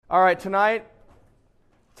All right, tonight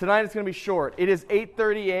it's going to be short. It is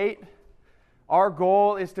 8:38. Our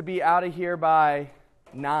goal is to be out of here by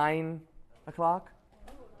 9 o'clock.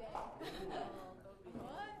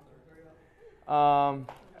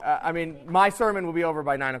 My sermon will be over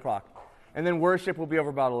by 9 o'clock. And then worship will be over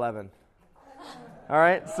about 11. All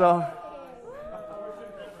right, so...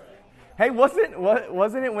 Hey,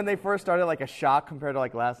 wasn't it when they first started like a shock compared to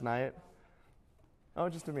like last night? Oh,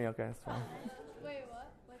 just to me. Okay, that's fine. Wait, what?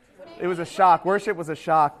 It was a shock. Worship was a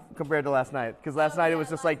shock compared to last night. Because last night it was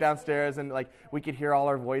just like downstairs and like we could hear all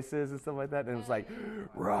our voices and stuff like that. And it was like,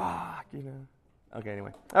 rock, you know. Okay,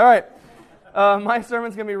 anyway. All right. My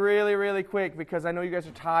sermon's going to be really, really quick because I know you guys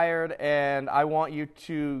are tired and I want you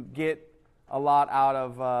to get a lot out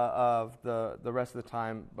of the rest of the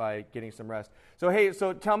time by getting some rest.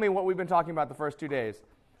 So tell me what we've been talking about the first 2 days.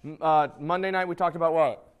 Monday night we talked about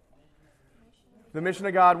what? The mission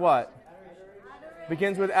of God what? Adoration.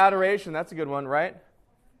 Begins with adoration. That's a good one, right?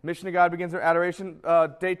 Mission of God begins with adoration.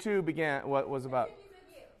 Day 2 began, what was about?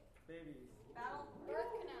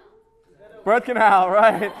 Birth canal,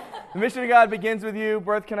 right. The mission of God begins with you,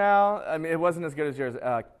 birth canal. I mean, it wasn't as good as yours.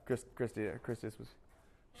 Christy's was,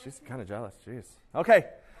 she's kind of jealous, jeez. Okay,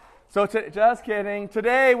 so just kidding.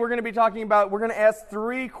 Today we're going to be talking about, we're going to ask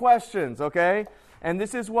 3 questions, okay? And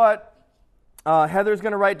this is what Heather's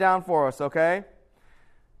going to write down for us, okay?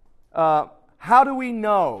 How do we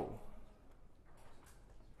know?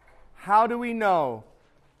 How do we know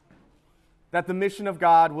that the mission of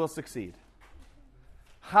God will succeed?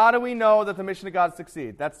 How do we know that the mission of God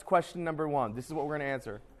succeed? That's question number 1. This is what we're going to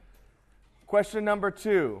answer. Question number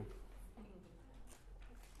 2.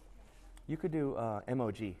 You could do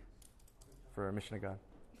MOG for a mission of God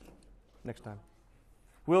next time.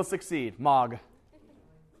 Will succeed. MOG.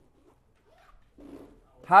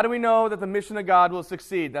 How do we know that the mission of God will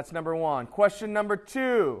succeed? That's number 1. Question number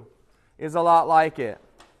 2 is a lot like it.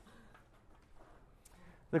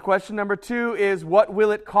 The question number 2 is, what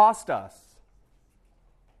will it cost us?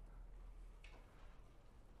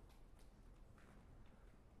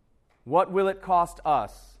 What will it cost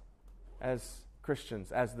us as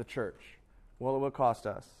Christians, as the church? Well, it will cost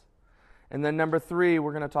us. And then number 3,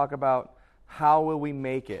 we're going to talk about how will we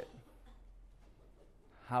make it?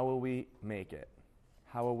 How will we make it?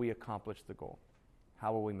 How will we accomplish the goal?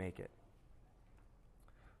 How will we make it?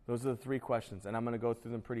 Those are the 3 questions, and I'm going to go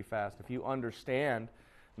through them pretty fast. If you understand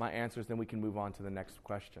my answers, then we can move on to the next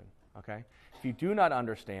question, okay? If you do not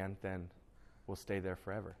understand, then we'll stay there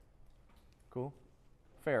forever. Cool?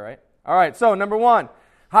 Fair, right? All right, so number 1,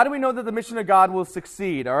 how do we know that the mission of God will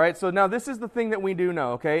succeed? All right, so now this is the thing that we do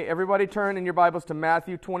know, okay? Everybody turn in your Bibles to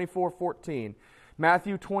Matthew 24:14.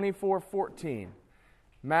 Matthew 24:14.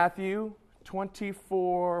 Matthew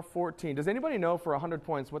 24:14. Does anybody know for 100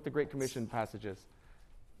 points what the Great Commission passage is?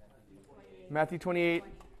 Matthew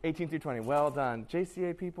 28:18 through 20. Well done.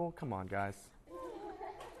 JCA people, come on, guys.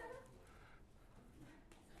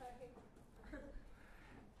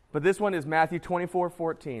 But this one is Matthew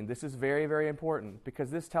 24:14. This is very, very important because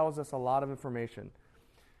this tells us a lot of information.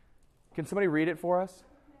 Can somebody read it for us?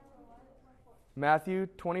 Matthew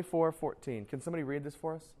 24:14. Can somebody read this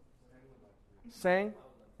for us? Sing?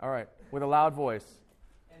 All right, with a loud voice.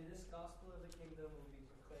 And this gospel of the kingdom will be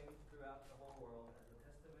proclaimed throughout the whole world as a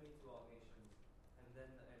testimony to all nations, and then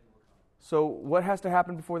the end will come. So what has to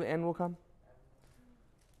happen before the end will come?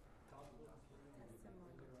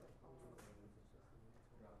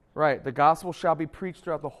 Right, the gospel shall be preached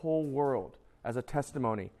throughout the whole world as a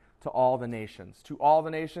testimony to all the nations. To all the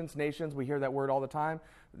nations, we hear that word all the time.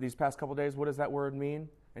 These past couple days, what does that word mean?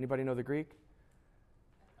 Anybody know the Greek?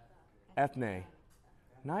 Ethne.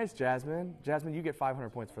 Nice, Jasmine. Jasmine, you get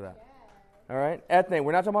 500 points for that. All right, ethne.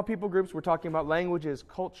 We're not talking about people groups. We're talking about languages,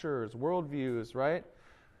 cultures, worldviews, right?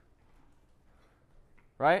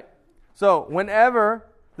 Right? So, whenever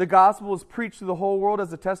the gospel is preached to the whole world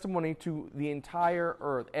as a testimony to the entire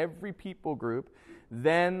earth, every people group,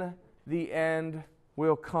 then the end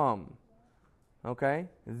will come. Okay?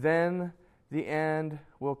 Then the end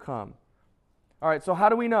will come. All right, so how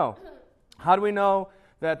do we know? How do we know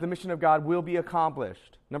that the mission of God will be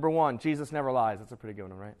accomplished? Number 1, Jesus never lies. That's a pretty good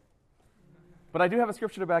one, right? But I do have a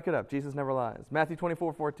scripture to back it up. Jesus never lies. Matthew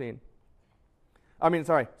 24:14.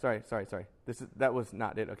 Sorry. That was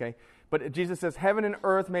not it, okay? But Jesus says, heaven and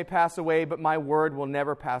earth may pass away, but my word will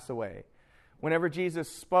never pass away. Whenever Jesus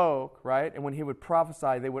spoke, right, and when he would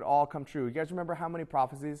prophesy, they would all come true. You guys remember how many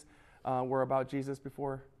prophecies were about Jesus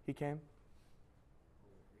before he came?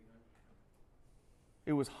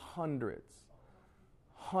 It was hundreds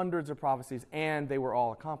of prophecies, and they were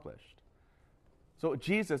all accomplished. So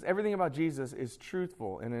Jesus, everything about Jesus is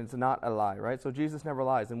truthful, and it's not a lie, right? So Jesus never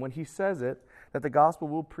lies. And when he says it, that the gospel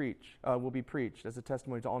will be preached as a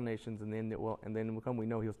testimony to all nations, and then it will come, we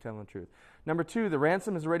know he's telling the truth. Number 2, the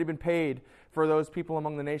ransom has already been paid for those people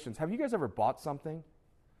among the nations. Have you guys ever bought something?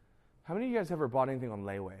 How many of you guys ever bought anything on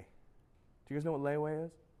layaway? Do you guys know what layaway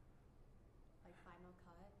is? Like Final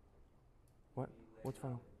Cut? What? What's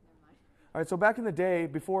final? Never mind. All right, so back in the day,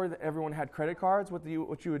 before everyone had credit cards, what you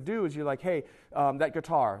would do is you're like, hey, that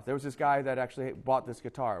guitar, there was this guy that actually bought this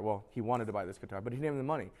guitar. Well, he wanted to buy this guitar, but he didn't have the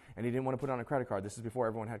money, and he didn't want to put it on a credit card. This is before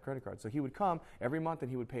everyone had credit cards. So he would come every month, and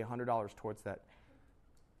he would pay $100 towards that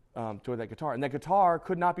guitar. And that guitar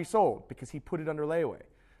could not be sold because he put it under layaway.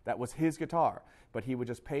 That was his guitar. But he would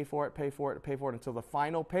just pay for it until the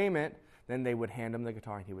final payment. Then they would hand him the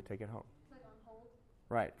guitar, and he would take it home. Like on hold?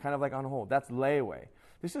 Right, kind of like on hold. That's layaway.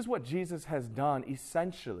 This is what Jesus has done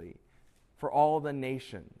essentially for all the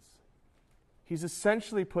nations. He's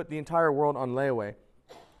essentially put the entire world on layaway.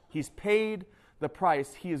 He's paid the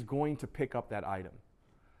price. He is going to pick up that item.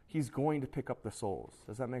 He's going to pick up the souls.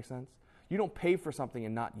 Does that make sense? You don't pay for something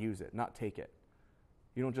and not use it, not take it.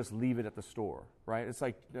 You don't just leave it at the store, right? It's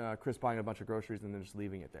like Chris buying a bunch of groceries and then just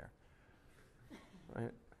leaving it there.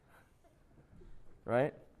 Right?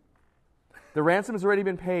 Right? The ransom has already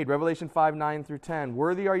been paid. Revelation 5:9 through 10.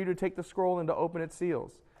 Worthy are you to take the scroll and to open its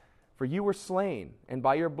seals. For you were slain, and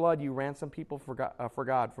by your blood you ransomed people for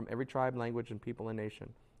God from every tribe, language, and people and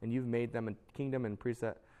nation. And you've made them a kingdom and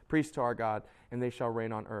priests to our God, and they shall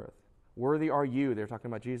reign on earth. Worthy are you, they're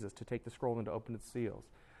talking about Jesus, to take the scroll and to open its seals.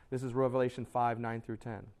 This is Revelation 5:9 through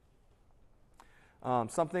 10.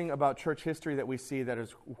 Something about church history that we see that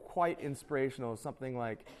is quite inspirational is something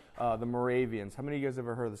like the Moravians. How many of you guys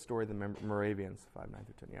ever heard the story of the Moravians? 5:9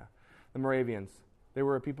 through 10, yeah. The Moravians. They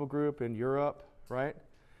were a people group in Europe, right?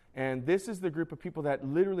 And this is the group of people that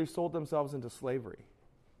literally sold themselves into slavery.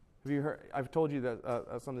 Have you heard? I've told you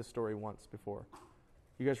that some of this story once before.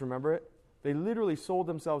 You guys remember it? They literally sold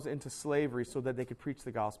themselves into slavery so that they could preach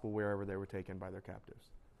the gospel wherever they were taken by their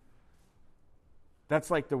captives. That's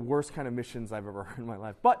like the worst kind of missions I've ever heard in my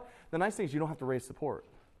life. But the nice thing is you don't have to raise support.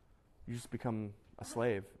 You just become a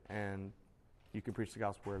slave and you can preach the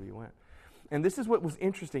gospel wherever you went. And this is what was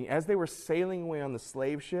interesting. As they were sailing away on the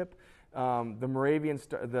slave ship, the Moravians,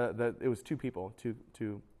 it was two people,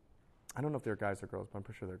 two, I don't know if they're guys or girls, but I'm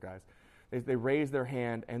pretty sure they're guys. They raised their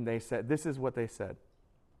hand and they said, this is what they said.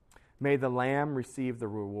 May the Lamb receive the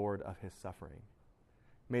reward of his suffering.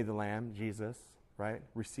 May the Lamb, Jesus, right,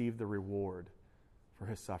 receive the reward for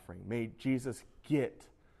his suffering. May Jesus get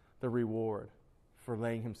the reward for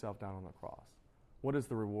laying himself down on the cross. What is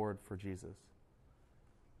the reward for Jesus?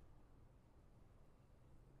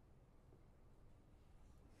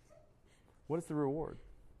 What is the reward?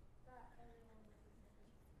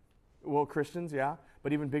 Well, Christians, yeah,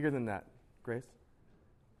 but even bigger than that. Grace?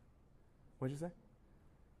 What'd you say?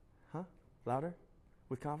 Huh? Louder?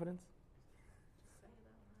 With confidence?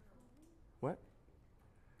 What?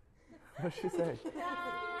 What did she say?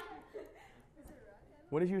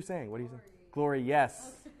 What are you saying? What are you saying? Glory,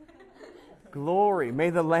 yes. Glory.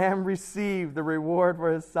 May the Lamb receive the reward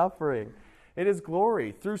for his suffering. It is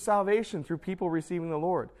glory through salvation, through people receiving the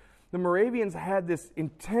Lord. The Moravians had this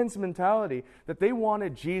intense mentality that they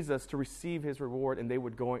wanted Jesus to receive his reward, and they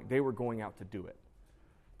were going out to do it.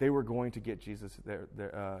 They were going to get Jesus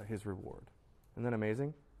his reward. Isn't that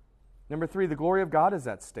amazing? Number 3, the glory of God is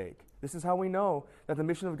at stake. This is how we know that the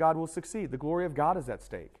mission of God will succeed. The glory of God is at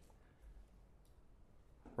stake.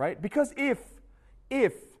 Right? Because if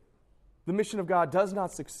the mission of God does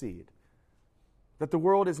not succeed, that the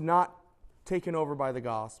world is not taken over by the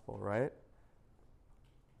gospel, right?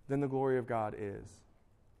 Then the glory of God is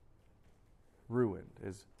ruined,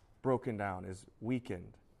 is broken down, is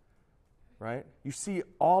weakened. Right? You see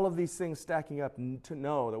all of these things stacking up to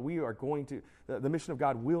know that we are going to, the mission of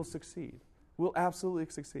God will succeed. Will absolutely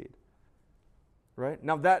succeed. Right?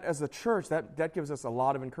 Now that as a church, that gives us a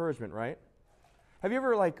lot of encouragement, right? Have you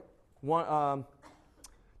ever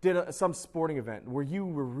did some sporting event where you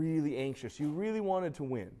were really anxious, you really wanted to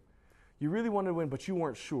win. You really wanted to win, but you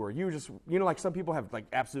weren't sure. You were just, like some people have like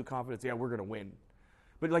absolute confidence, yeah, we're going to win.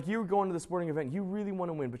 But like you were going to the sporting event, you really want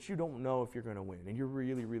to win, but you don't know if you're going to win, and you're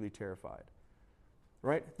really, really terrified.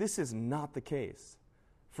 Right? This is not the case.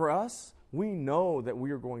 For us, we know that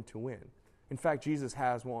we are going to win. In fact, Jesus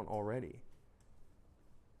has won already.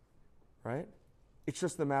 Right? It's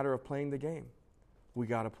just a matter of playing the game. We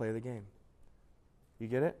got to play the game. You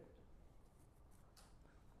get it?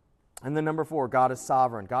 And then number 4, God is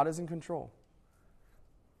sovereign. God is in control.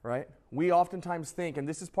 Right? We oftentimes think, and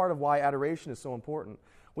this is part of why adoration is so important,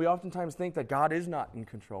 We oftentimes think that God is not in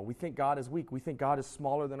control. We think God is weak. We think God is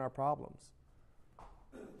smaller than our problems.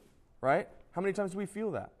 Right? How many times do we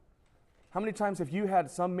feel that? How many times have you had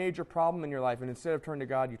some major problem in your life and instead of turning to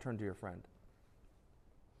God, you turn to your friend?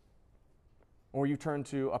 Or you turn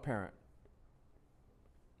to a parent?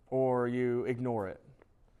 Or you ignore it?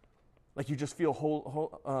 Like you just feel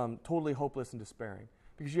totally hopeless and despairing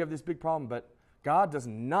because you have this big problem, but God does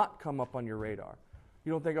not come up on your radar.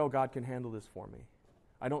 You don't think, oh, God can handle this for me.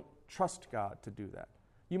 I don't trust God to do that.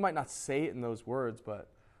 You might not say it in those words, but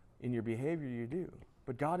in your behavior you do.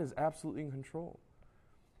 But God is absolutely in control.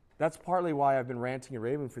 That's partly why I've been ranting and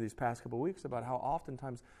raving for these past couple of weeks about how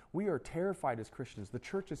oftentimes we are terrified as Christians. The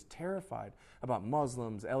church is terrified about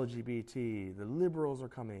Muslims, LGBT, the liberals are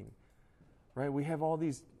coming. Right? We have all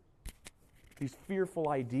these fearful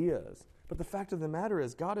ideas. But the fact of the matter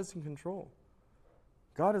is God is in control.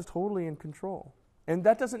 God is totally in control. And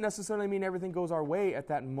that doesn't necessarily mean everything goes our way at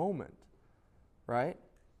that moment. Right?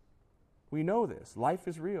 We know this. Life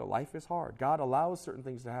is real. Life is hard. God allows certain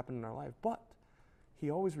things to happen in our life, but He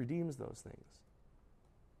always redeems those things.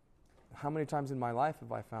 How many times in my life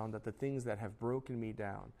have I found that the things that have broken me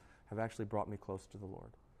down have actually brought me close to the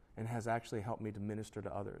Lord and has actually helped me to minister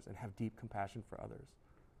to others and have deep compassion for others?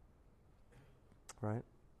 Right?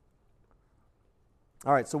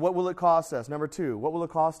 All right, so what will it cost us? Number 2, what will it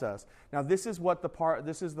cost us? Now this is the part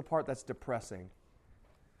that's depressing.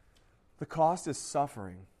 The cost is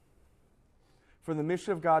suffering. For the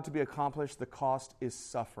mission of God to be accomplished, the cost is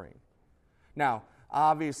suffering. Now,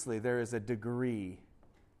 obviously, there is a degree,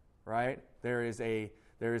 right? There is a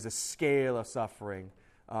scale of suffering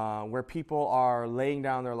where people are laying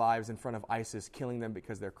down their lives in front of ISIS, killing them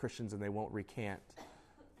because they're Christians and they won't recant,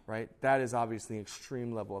 right? That is obviously an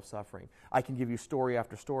extreme level of suffering. I can give you story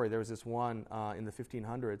after story. There was this one in the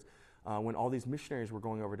 1500s when all these missionaries were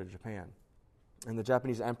going over to Japan. And the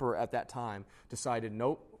Japanese emperor at that time decided,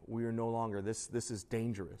 nope, we are no longer, this is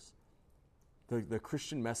dangerous. The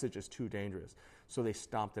Christian message is too dangerous. So they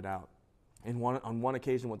stomped it out. And on one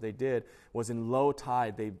occasion, what they did was in low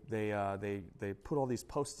tide, they put all these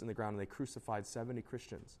posts in the ground and they crucified 70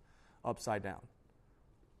 Christians upside down.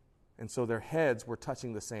 And so their heads were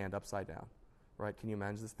touching the sand upside down. Right? Can you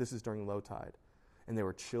imagine this? This is during low tide. And there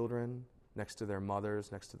were children next to their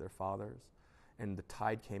mothers, next to their fathers. And the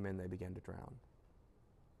tide came in, they began to drown.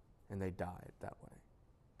 And they died that way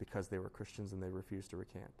because they were Christians and they refused to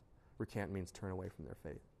recant. Recant means turn away from their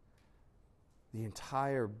faith. The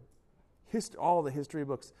entire all the history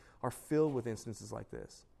books are filled with instances like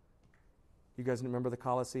this. You guys remember the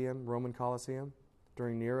Colosseum, Roman Colosseum,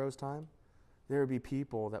 during Nero's time? There would be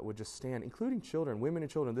people that would just stand, including children, women and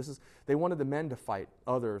children. They wanted the men to fight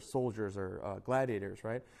other soldiers or gladiators,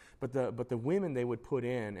 right? But the women they would put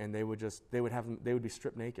in, and they would be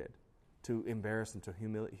stripped naked to embarrass them, to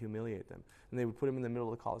humiliate them. And they would put them in the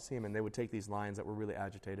middle of the Colosseum, and they would take these lions that were really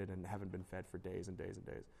agitated and haven't been fed for days and days and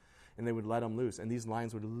days. And they would let them loose. And these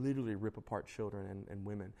lions would literally rip apart children and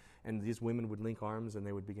women. And these women would link arms, and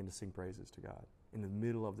they would begin to sing praises to God. In the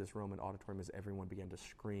middle of this Roman auditorium, as everyone began to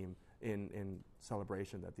scream in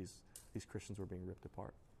celebration that these Christians were being ripped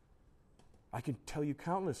apart. I can tell you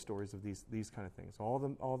countless stories of these kind of things. All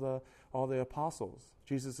the apostles,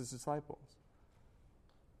 Jesus' disciples.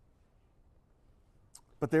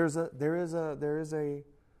 But there is a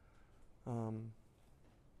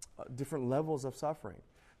different levels of suffering.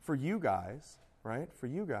 For you guys, right? For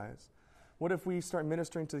you guys, what if we start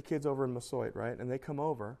ministering to the kids over in Massasoit, right? And they come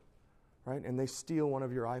over, right? And they steal one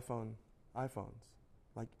of your iPhones,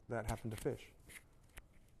 like that happened to Fish.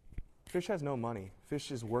 Fish has no money. Fish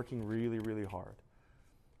is working really, really hard.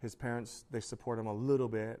 His parents, they support him a little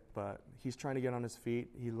bit, but he's trying to get on his feet.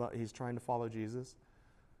 He's trying to follow Jesus.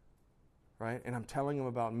 Right? And I'm telling him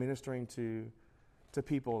about ministering to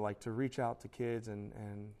people, like to reach out to kids, and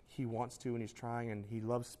he wants to, and he's trying, and he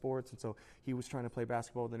loves sports, and so he was trying to play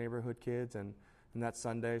basketball with the neighborhood kids, and that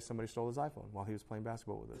Sunday, somebody stole his iPhone while he was playing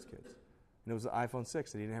basketball with those kids. And it was the iPhone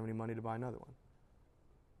 6, and he didn't have any money to buy another one.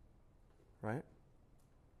 Right?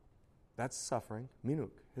 That's suffering.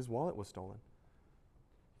 Minuk, his wallet was stolen.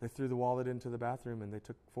 They threw the wallet into the bathroom, and they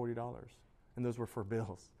took $40, and those were for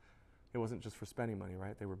bills. It wasn't just for spending money,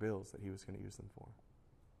 right? They were bills that he was going to use them for.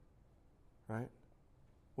 Right?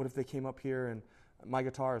 What if they came up here and my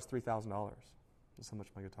guitar is $3,000? That's how much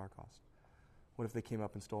my guitar cost. What if they came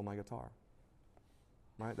up and stole my guitar?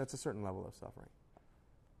 Right? That's a certain level of suffering.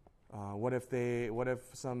 What if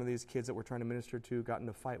some of these kids that we're trying to minister to got in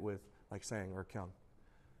a fight with, like Sang or Kyung?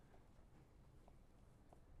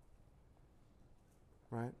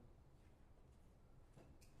 Right?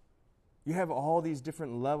 You have all these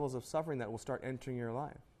different levels of suffering that will start entering your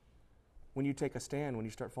life. when you take a stand, when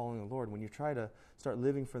you start following the Lord, when you try to start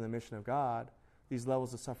living for the mission of God, these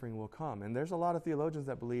levels of suffering will come. And there's a lot of theologians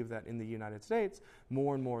that believe that in the United States,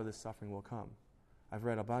 more and more of this suffering will come. I've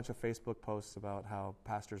read a bunch of Facebook posts about how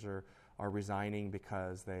pastors are resigning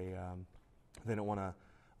because they don't want to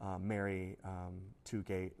marry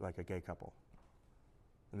a gay couple.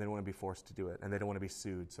 And they don't want to be forced to do it. And they don't want to be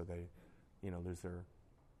sued, so they, lose their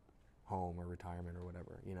home or retirement or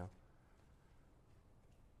whatever,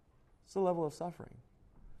 It's the level of suffering.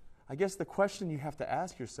 I guess the question you have to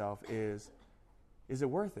ask yourself is it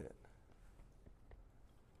worth it?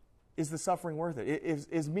 Is the suffering worth it?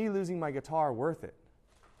 Is me losing my guitar worth it?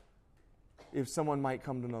 If someone might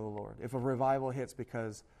come to know the Lord. If a revival hits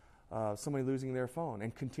because somebody losing their phone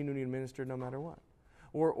and continuing to minister no matter what.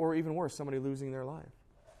 Or even worse, somebody losing their life.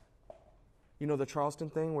 The Charleston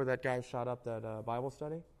thing where that guy shot up that Bible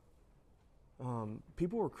study?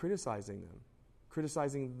 People were criticizing them.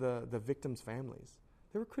 Criticizing the victims' families.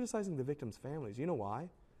 They were criticizing the victims' families. You know why?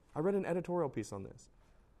 I read an editorial piece on this.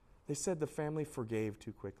 They said the family forgave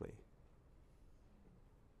too quickly.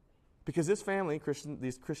 Because this family,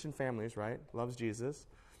 these Christian families, right, loves Jesus.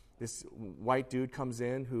 This white dude comes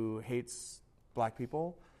in who hates black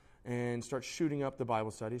people and starts shooting up the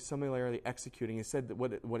Bible study, similarly executing. He said that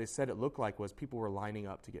what he said it looked like was people were lining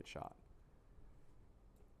up to get shot.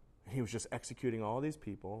 He was just executing all these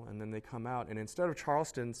people, and then they come out, and instead of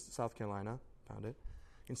Charleston, South Carolina, found it,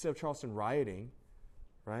 instead of Charleston rioting,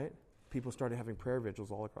 right, people started having prayer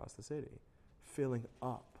vigils all across the city, filling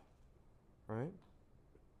up, right?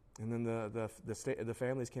 And then the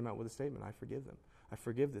families came out with a statement, I forgive them. I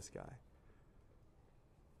forgive this guy.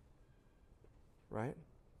 Right?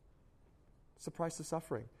 It's the price of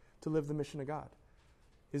suffering to live the mission of God.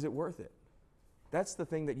 Is it worth it? That's the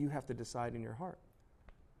thing that you have to decide in your heart.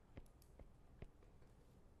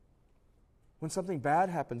 When something bad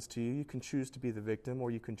happens to you, you can choose to be the victim,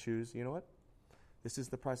 or you can choose, you know what? This is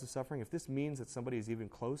the price of suffering. If this means that somebody is even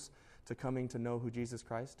close to coming to know who Jesus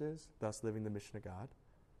Christ is, thus living the mission of God,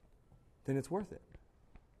 then it's worth it.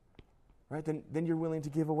 Right? Then you're willing to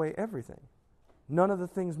give away everything. None of the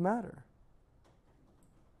things matter.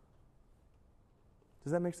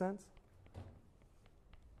 Does that make sense?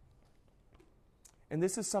 And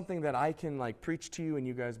this is something that I can preach to you and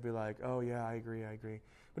you guys be like, oh yeah, I agree.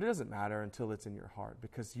 But it doesn't matter until it's in your heart,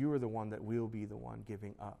 because you are the one that will be the one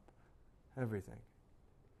giving up everything.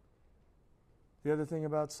 The other thing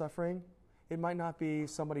about suffering, it might not be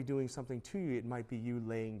somebody doing something to you. It might be you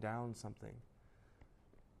laying down something.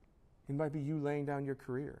 It might be you laying down your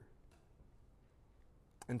career.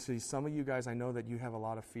 And to some of you guys, I know that you have a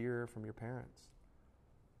lot of fear from your parents.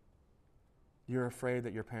 You're afraid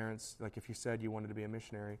that your parents, if you said you wanted to be a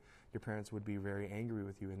missionary, your parents would be very angry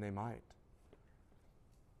with you, and they might.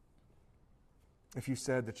 If you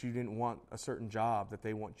said that you didn't want a certain job that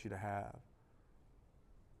they want you to have,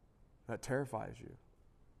 that terrifies you.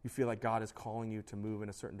 You feel like God is calling you to move in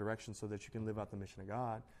a certain direction so that you can live out the mission of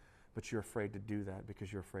God, but you're afraid to do that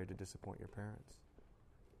because you're afraid to disappoint your parents.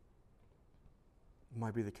 It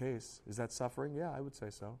might be the case. Is that suffering? Yeah, I would say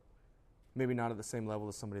so. Maybe not at the same level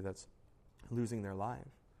as somebody that's losing their life.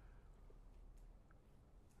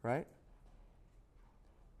 Right?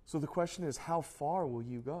 So the question is, how far will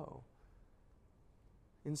you go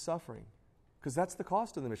in suffering? Because that's the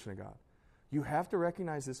cost of the mission of God. You have to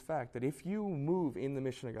recognize this fact that if you move in the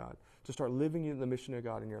mission of God, to start living in the mission of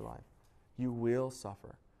God in your life, you will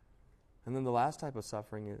suffer. And then the last type of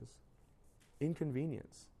suffering is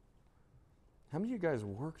inconvenience. How many of you guys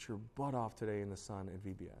worked your butt off today in the sun at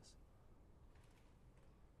VBS?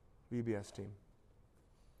 VBS team.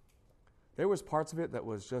 There was parts of it that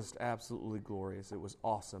was just absolutely glorious. It was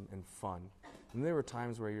awesome and fun. And there were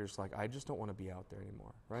times where you're just like, I just don't want to be out there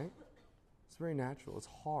anymore, right? It's very natural. It's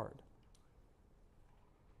hard.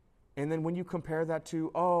 And then when you compare that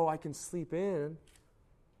to, oh, I can sleep in,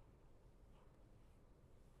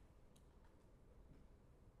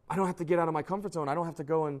 I don't have to get out of my comfort zone. I don't have to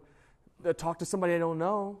go and talk to somebody I don't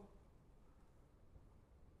know.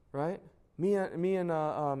 Right? Me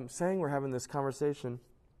and Sang were having this conversation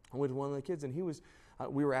with one of the kids, and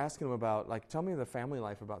we were asking him about, tell me the family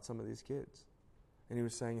life about some of these kids. And he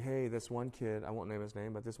was saying, hey, this one kid, I won't name his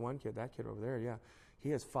name, but this one kid, that kid over there, yeah, he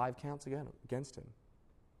has 5 counts against him.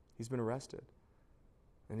 He's been arrested.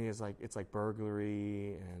 And he has it's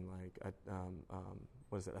burglary and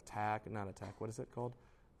what is it, not attack, what is it called?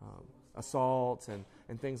 Assaults and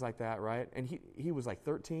things like that, right? And he was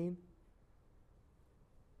 13,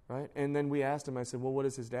 right? And then we asked him, I said, well, what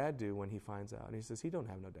does his dad do when he finds out? And he says, he don't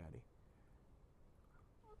have no daddy.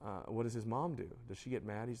 What does his mom do? Does she get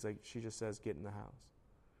mad? He's like, she just says, get in the house.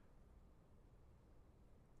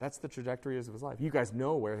 That's the trajectory of his life. You guys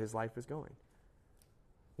know where his life is going.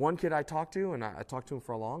 One kid I talked to, and I talked to him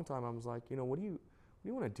for a long time, I was like, what do you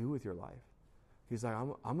want to do with your life? He's like,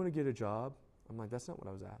 I'm going to get a job. I'm like, that's not what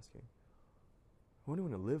I was asking. What do you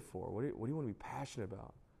want to live for? What do you want to be passionate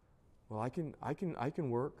about? Well, I can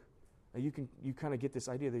work. And you kind of get this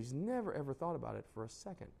idea that he's never ever thought about it for a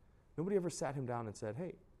second. Nobody ever sat him down and said,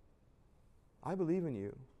 hey, I believe in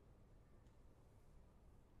you.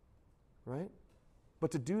 Right?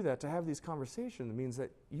 But to do that, to have these conversations, means that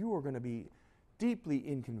you are going to be deeply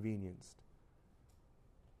inconvenienced.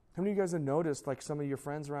 How many of you guys have noticed, like some of your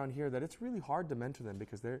friends around here, that it's really hard to mentor them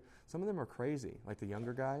because some of them are crazy, like the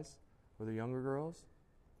younger guys or the younger girls,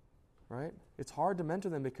 right? It's hard to mentor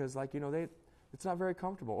them because, it's not very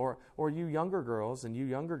comfortable. Or you younger girls and you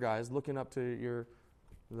younger guys looking up to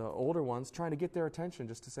the older ones, trying to get their attention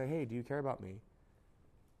just to say, hey, do you care about me?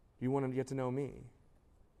 Do you want to get to know me?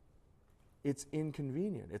 It's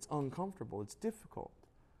inconvenient. It's uncomfortable. It's difficult.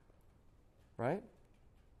 Right?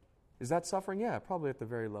 Is that suffering? Yeah, probably at the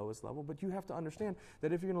very lowest level. But you have to understand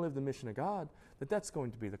that if you're going to live the mission of God, that's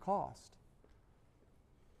going to be the cost.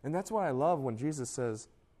 And that's why I love when Jesus says,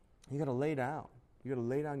 you got to lay down. You got to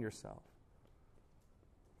lay down yourself.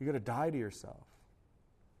 You got to die to yourself.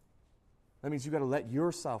 That means you got to let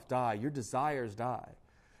yourself die, your desires die.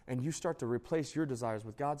 And you start to replace your desires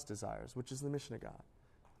with God's desires, which is the mission of God,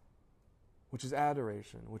 which is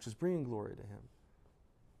adoration, which is bringing glory to Him.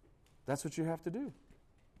 That's what you have to do.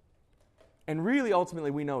 And really, ultimately,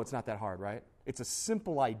 we know it's not that hard, right? It's a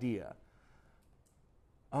simple idea.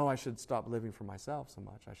 Oh, I should stop living for myself so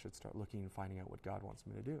much. I should start looking and finding out what God wants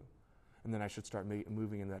me to do. And then I should start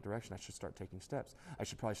moving in that direction. I should start taking steps. I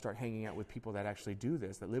should probably start hanging out with people that actually do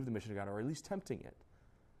this, that live the mission of God, or at least tempting it.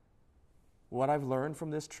 What I've learned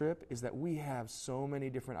from this trip is that we have so many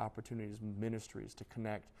different opportunities, ministries to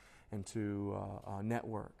connect and to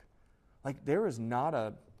network. Like there is not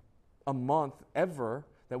a month ever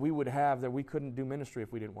that we would have that we couldn't do ministry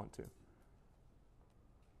if we didn't want to.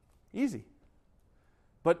 Easy.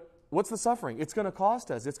 But what's the suffering? It's going to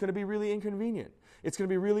cost us. It's going to be really inconvenient. It's going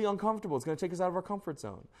to be really uncomfortable. It's going to take us out of our comfort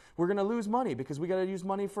zone. We're going to lose money because we got to use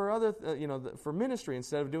money for other, for ministry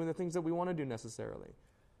instead of doing the things that we want to do necessarily.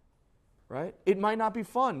 Right? It might not be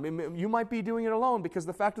fun. You might be doing it alone because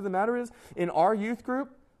the fact of the matter is, in our youth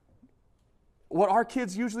group, what our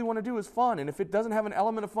kids usually want to do is fun. And if it doesn't have an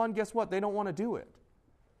element of fun, guess what? They don't want to do it.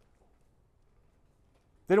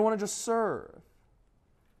 They don't want to just serve.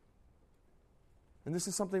 And this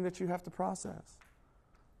is something that you have to process.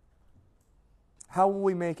 How will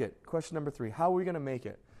we make it? Question number 3. How are we going to make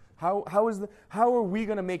it? How are we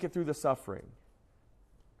going to make it through the suffering?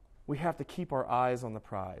 We have to keep our eyes on the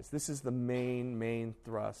prize. This is the main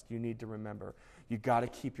thrust you need to remember. You got to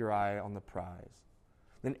keep your eye on the prize.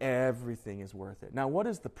 Then everything is worth it. Now, what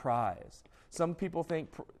is the prize? Some people think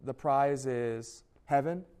the prize is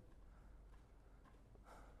heaven,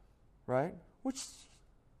 right? Which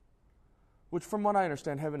from what I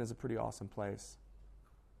understand, heaven is a pretty awesome place.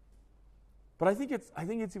 But I think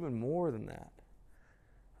it's even more than that.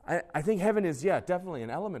 I think heaven is, definitely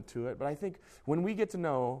an element to it, but I think when we get to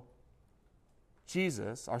know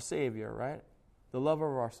Jesus, our Savior, right? The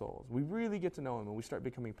lover of our souls, we really get to know Him and we start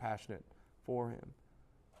becoming passionate for Him.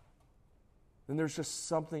 Then there's just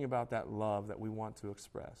something about that love that we want to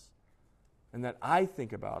express. And that I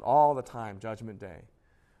think about all the time, Judgment Day,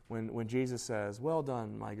 when Jesus says, well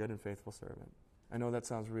done, my good and faithful servant. I know that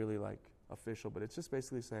sounds really official, but it's just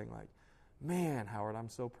basically saying man, Howard, I'm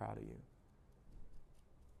so proud of you.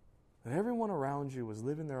 That everyone around you was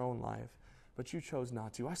living their own life, but you chose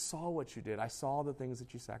not to. I saw what you did. I saw the things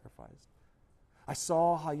that you sacrificed. I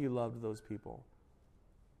saw how you loved those people.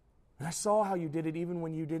 And I saw how you did it even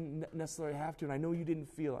when you didn't necessarily have to, and I know you didn't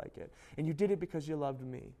feel like it. And you did it because you loved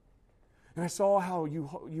me. And I saw how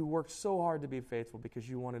you worked so hard to be faithful because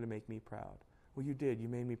you wanted to make me proud. Well, you did. You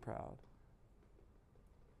made me proud.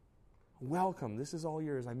 Welcome. This is all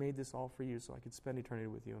yours. I made this all for you so I could spend eternity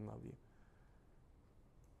with you and love you.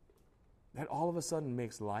 That all of a sudden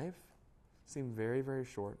makes life seem very, very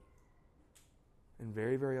short and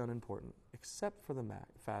very, very unimportant, except for the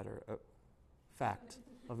fact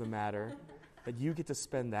of the matter that you get to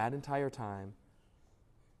spend that entire time,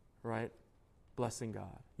 right, blessing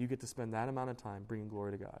God. You get to spend that amount of time bringing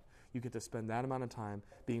glory to God. You get to spend that amount of time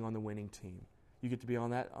being on the winning team. You get to be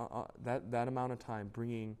on that amount of time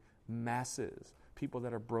bringing masses, people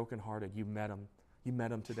that are brokenhearted. You met them. You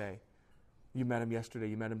met them today. You met them yesterday.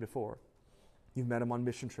 You met them before. You've met them on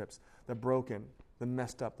mission trips. The broken, the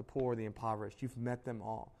messed up, the poor, the impoverished. You've met them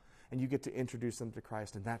all. And you get to introduce them to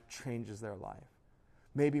Christ, and that changes their life.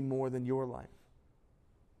 Maybe more than your life.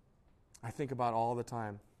 I think about all the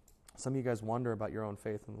time Some of you guys wonder about your own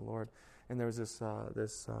faith in the Lord. And there was this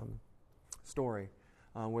story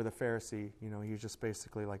where the Pharisee, he was just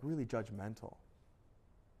basically like really judgmental.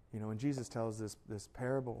 And Jesus tells this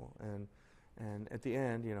parable, and at the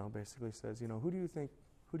end, basically says, who do you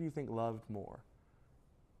think loved more?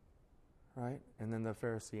 Right? And then the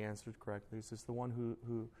Pharisee answered correctly. He says, the one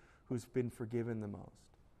who's been forgiven the most.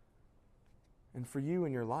 And for you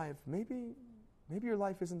in your life, maybe your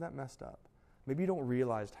life isn't that messed up. Maybe you don't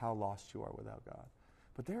realize how lost you are without God.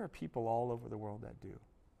 But there are people all over the world that do.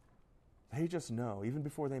 They just know, even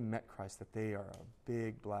before they met Christ, that they are a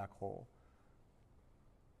big black hole.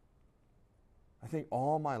 I think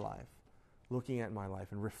all my life, looking at my life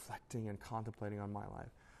and reflecting and contemplating on my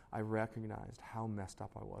life, I recognized how messed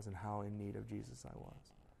up I was and how in need of Jesus I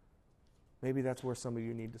was. Maybe that's where some of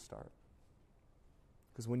you need to start.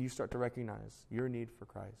 Because when you start to recognize your need for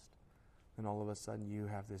Christ, then all of a sudden you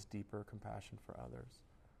have this deeper compassion for others.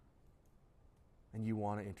 And you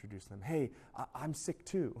want to introduce them. Hey, I'm sick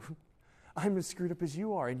too. I'm as screwed up as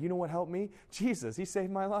you are. And you know what helped me? Jesus. He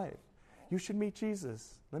saved my life. You should meet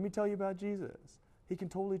Jesus. Let me tell you about Jesus. He can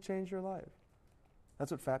totally change your life.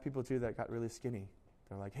 That's what fat people do that got really skinny.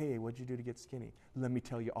 They're like, hey, what'd you do to get skinny? Let me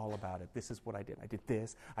tell you all about it. This is what I did. I did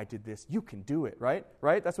this. I did this. You can do it, right?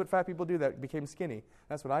 Right? That's what fat people do that became skinny.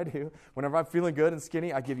 That's what I do. Whenever I'm feeling good and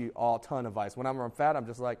skinny, I give you a ton of advice. When I'm fat, I'm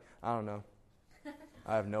just like, I don't know.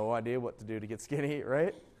 I have no idea what to do to get skinny,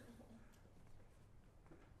 right?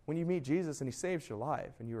 When you meet Jesus and He saves your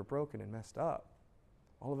life and you were broken and messed up,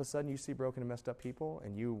 all of a sudden you see broken and messed up people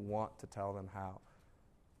and you want to tell them how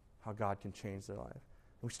God can change their life.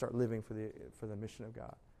 And we start living for the mission of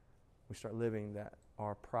God. We start living that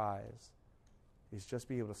our prize is just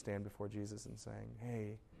be able to stand before Jesus and saying,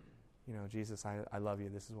 hey, Jesus, I love you.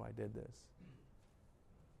 This is why I did this.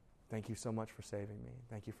 Thank you so much for saving me.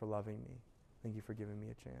 Thank you for loving me. Thank you for giving me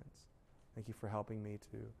a chance. Thank you for helping me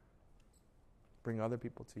to bring other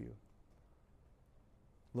people to you.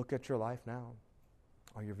 Look at your life now.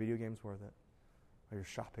 Are your video games worth it? Are your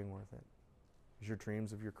shopping worth it? Is your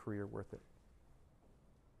dreams of your career worth it?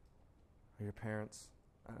 Are your parents,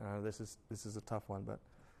 this is a tough one, but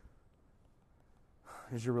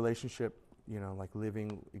is your relationship, like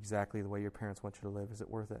living exactly the way your parents want you to live? Is it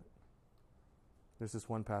worth it? There's this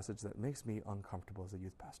one passage that makes me uncomfortable as a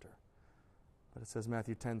youth pastor. But it says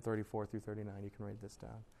Matthew 10:34 through 39. You can write this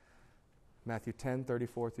down. Matthew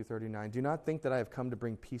 10:34 through 39. Do not think that I have come to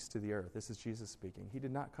bring peace to the earth. This is Jesus speaking. He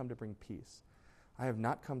did not come to bring peace. I have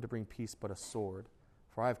not come to bring peace, but a sword.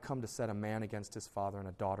 For I have come to set a man against his father, and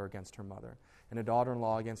a daughter against her mother, and a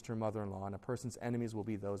daughter-in-law against her mother-in-law, and a person's enemies will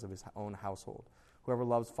be those of his own household. Whoever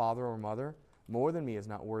loves father or mother more than me is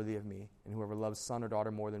not worthy of me, and whoever loves son or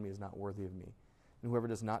daughter more than me is not worthy of me. And whoever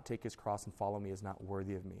does not take his cross and follow me is not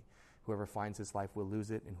worthy of me. Whoever finds his life will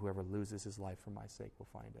lose it, and whoever loses his life for my sake will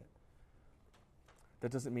find it.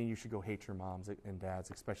 That doesn't mean you should go hate your moms and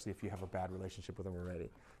dads, especially if you have a bad relationship with them already,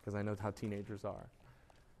 because I know how teenagers are.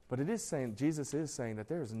 But it is saying, Jesus is saying that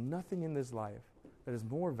there is nothing in this life that is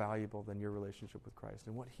more valuable than your relationship with Christ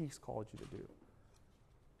and what He's called you to do.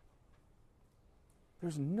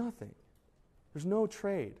 There's nothing. There's no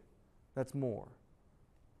trade that's more.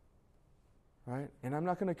 Right? And I'm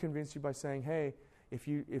not going to convince you by saying, hey, if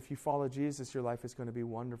you follow Jesus, your life is going to be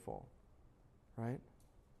wonderful. Right?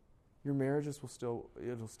 Your marriages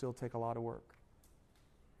it'll still take a lot of work.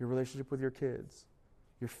 Your relationship with your kids,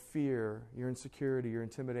 your fear, your insecurity, your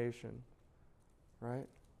intimidation, right?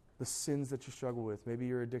 The sins that you struggle with, maybe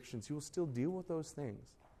your addictions, you will still deal with those things.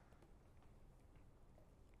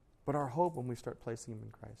 But our hope when we start placing Him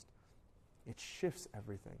in Christ, it shifts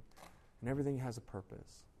everything. And everything has a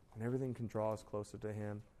purpose. And everything can draw us closer to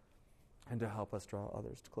Him and to help us draw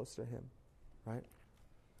others closer to Him, right?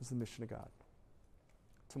 This is the mission of God.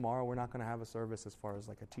 Tomorrow we're not going to have a service as far as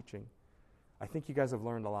like a teaching. I think you guys have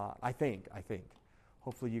learned a lot. I think.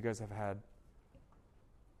 Hopefully you guys have had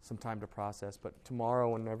some time to process. But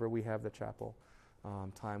tomorrow, whenever we have the chapel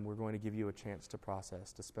time, we're going to give you a chance to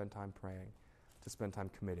process, to spend time praying, to spend time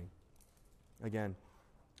committing. Again,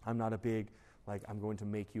 I'm not a big, I'm going to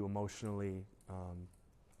make you emotionally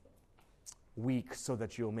weak so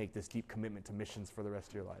that you'll make this deep commitment to missions for the rest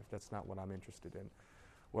of your life. That's not what I'm interested in.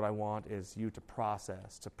 What I want is you to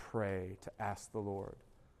process, to pray, to ask the Lord,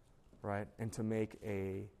 right? And to make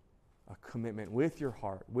a commitment with your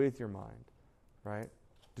heart, with your mind, right?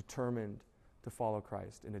 Determined to follow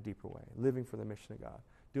Christ in a deeper way, living for the mission of God,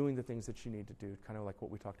 doing the things that you need to do, kind of like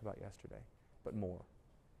what we talked about yesterday, but more,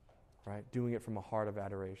 right? Doing it from a heart of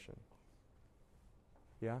adoration.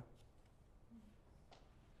 Yeah?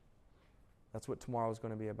 That's what tomorrow is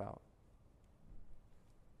going to be about.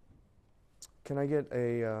 can I get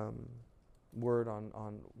a word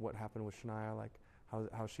on what happened with Shania? Like,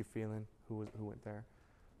 how's she feeling? Who went there?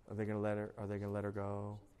 Are they gonna let her? Are they gonna let her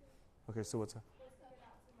go? Okay, so what's up?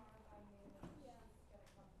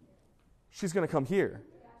 She's gonna come here.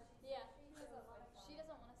 Yeah. She doesn't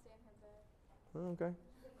want to stay in her bed. Oh, okay.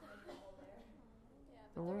 Yeah,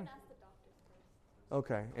 but All they're right. gonna ask the doctors first.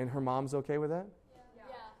 Okay, and her mom's okay with that? Yeah.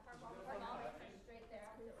 Her mom straight there.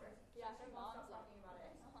 Yeah, her mom's talking about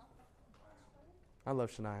it. I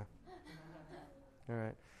love Shania. All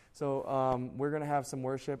right. So we're going to have some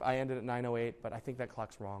worship. I ended at 9:08, but I think that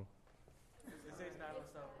clock's wrong. It says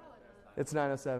 9:07. It's 9:07.